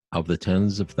Of the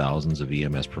tens of thousands of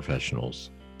EMS professionals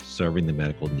serving the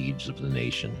medical needs of the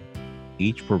nation,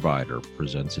 each provider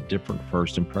presents a different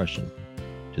first impression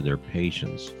to their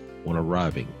patients when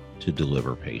arriving to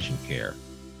deliver patient care.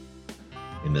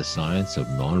 In the science of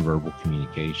nonverbal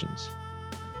communications,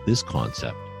 this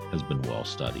concept has been well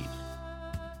studied.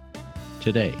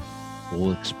 Today,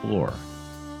 we'll explore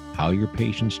how your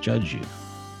patients judge you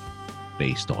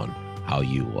based on how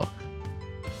you look.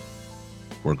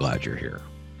 We're glad you're here.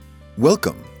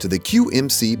 Welcome to the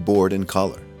QMC Board and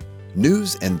Collar,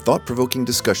 news and thought-provoking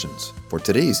discussions for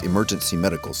today's emergency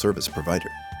medical service provider.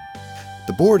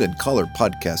 The Board and Collar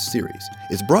podcast series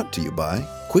is brought to you by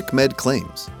QuickMed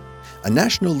Claims, a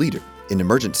national leader in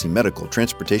emergency medical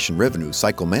transportation revenue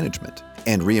cycle management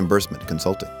and reimbursement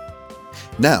consulting.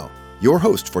 Now, your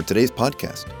host for today's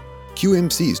podcast,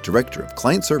 QMC's Director of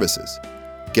Client Services,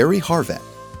 Gary Harvat.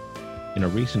 In a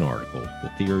recent article,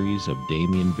 the theories of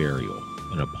Damien Varial,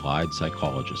 an applied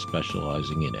psychologist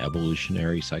specializing in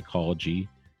evolutionary psychology,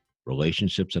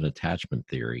 relationships, and attachment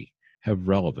theory, have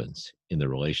relevance in the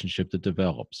relationship that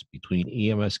develops between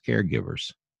EMS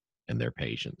caregivers and their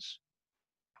patients.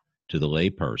 To the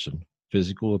layperson,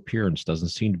 physical appearance doesn't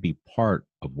seem to be part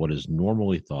of what is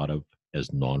normally thought of as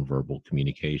nonverbal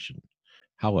communication.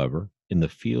 However, in the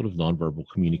field of nonverbal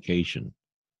communication,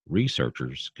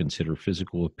 researchers consider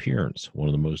physical appearance one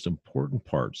of the most important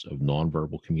parts of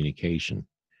nonverbal communication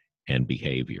and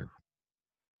behavior.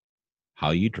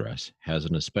 How you dress has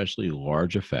an especially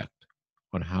large effect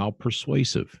on how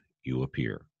persuasive you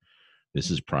appear.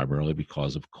 This is primarily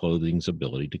because of clothing's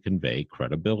ability to convey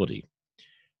credibility.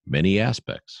 Many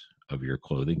aspects of your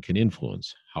clothing can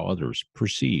influence how others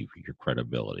perceive your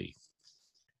credibility.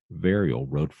 Varial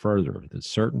wrote further that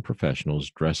certain professionals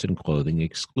dress in clothing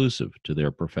exclusive to their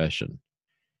profession.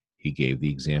 He gave the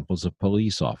examples of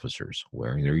police officers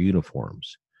wearing their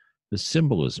uniforms. The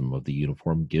symbolism of the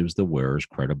uniform gives the wearers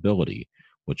credibility,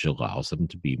 which allows them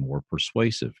to be more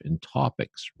persuasive in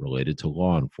topics related to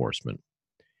law enforcement.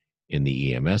 In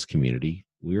the EMS community,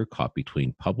 we are caught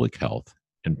between public health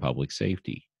and public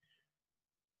safety.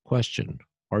 Question: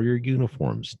 are your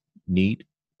uniforms neat,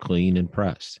 clean, and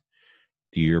pressed?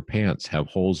 Do your pants have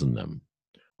holes in them?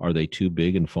 Are they too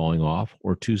big and falling off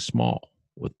or too small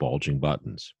with bulging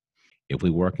buttons? If we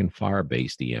work in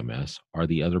fire-based EMS, are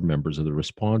the other members of the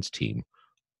response team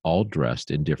all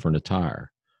dressed in different attire,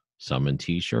 some in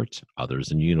t-shirts,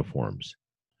 others in uniforms?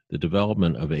 The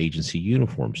development of agency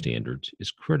uniform standards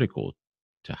is critical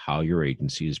to how your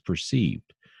agency is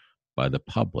perceived by the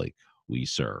public we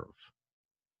serve.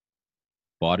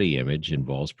 Body image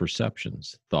involves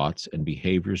perceptions, thoughts, and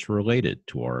behaviors related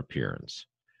to our appearance.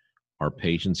 Our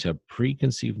patients have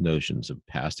preconceived notions of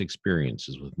past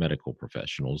experiences with medical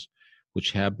professionals,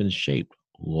 which have been shaped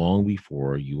long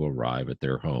before you arrive at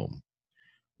their home.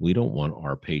 We don't want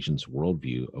our patients'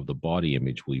 worldview of the body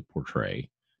image we portray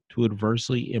to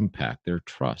adversely impact their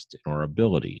trust in our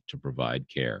ability to provide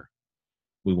care.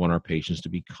 We want our patients to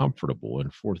be comfortable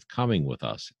and forthcoming with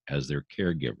us as their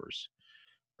caregivers.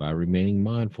 By remaining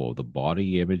mindful of the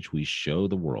body image we show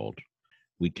the world,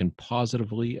 we can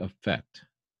positively affect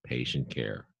patient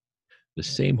care. The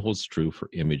same holds true for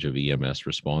image of EMS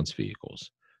response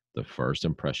vehicles. The first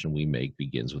impression we make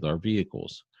begins with our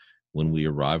vehicles. When we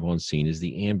arrive on scene, is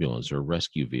the ambulance or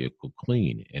rescue vehicle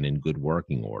clean and in good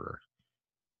working order?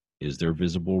 Is there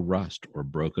visible rust or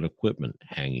broken equipment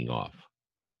hanging off?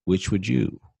 Which would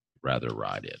you rather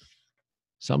ride in?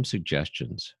 Some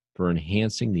suggestions for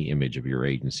enhancing the image of your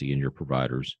agency and your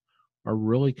providers are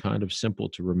really kind of simple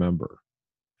to remember.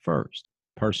 First,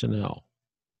 personnel.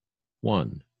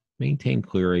 1. Maintain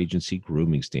clear agency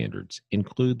grooming standards.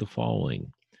 Include the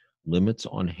following: limits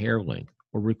on hair length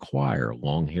or require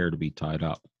long hair to be tied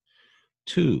up.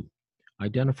 2.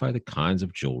 Identify the kinds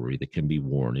of jewelry that can be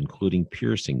worn, including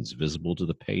piercings visible to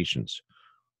the patients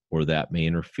or that may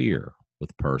interfere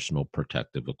with personal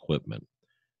protective equipment.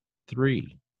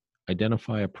 3.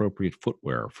 Identify appropriate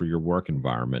footwear for your work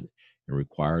environment and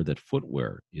require that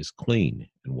footwear is clean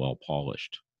and well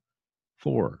polished.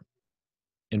 4.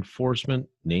 Enforcement,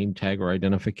 name tag, or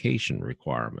identification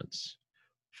requirements.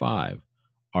 5.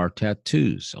 Are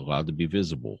tattoos allowed to be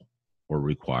visible or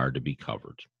required to be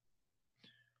covered?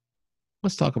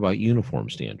 Let's talk about uniform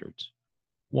standards.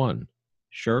 1.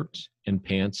 Shirts and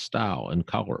pants style and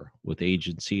color with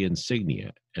agency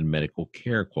insignia and medical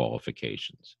care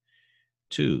qualifications.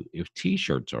 2. If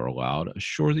t-shirts are allowed,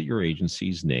 assure that your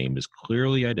agency's name is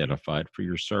clearly identified for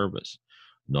your service,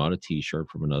 not a t-shirt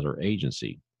from another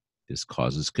agency. This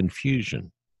causes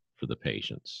confusion for the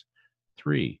patients.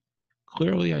 3.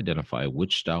 Clearly identify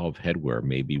which style of headwear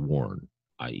may be worn,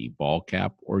 i.e. ball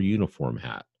cap or uniform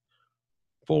hat.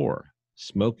 4.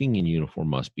 Smoking in uniform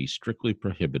must be strictly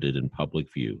prohibited in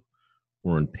public view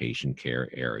or in patient care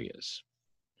areas.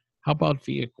 How about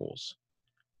vehicles?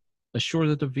 Assure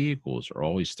that the vehicles are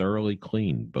always thoroughly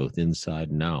clean, both inside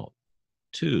and out.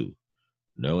 2.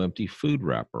 No empty food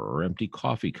wrapper or empty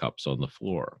coffee cups on the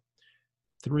floor.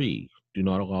 3. Do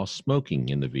not allow smoking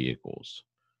in the vehicles.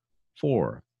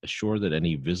 4. Assure that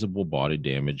any visible body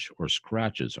damage or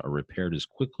scratches are repaired as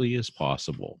quickly as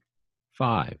possible.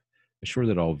 5. Assure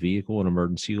that all vehicle and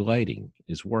emergency lighting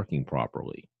is working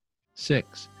properly.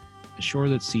 6. Assure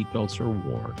that seatbelts are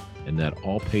worn and that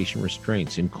all patient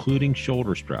restraints, including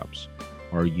shoulder straps,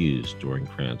 are used during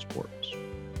transports.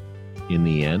 In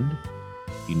the end,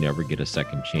 you never get a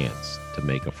second chance to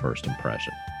make a first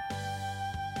impression.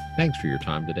 Thanks for your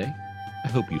time today. I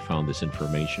hope you found this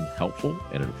information helpful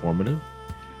and informative.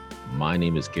 My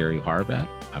name is Gary Harbat.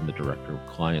 I'm the Director of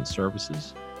Client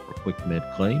Services for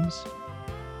QuickMed Claims.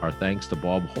 Our thanks to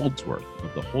Bob Holdsworth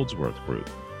of the Holdsworth Group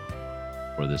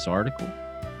for this article.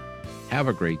 Have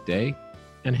a great day,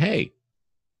 and hey,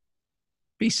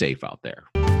 be safe out there.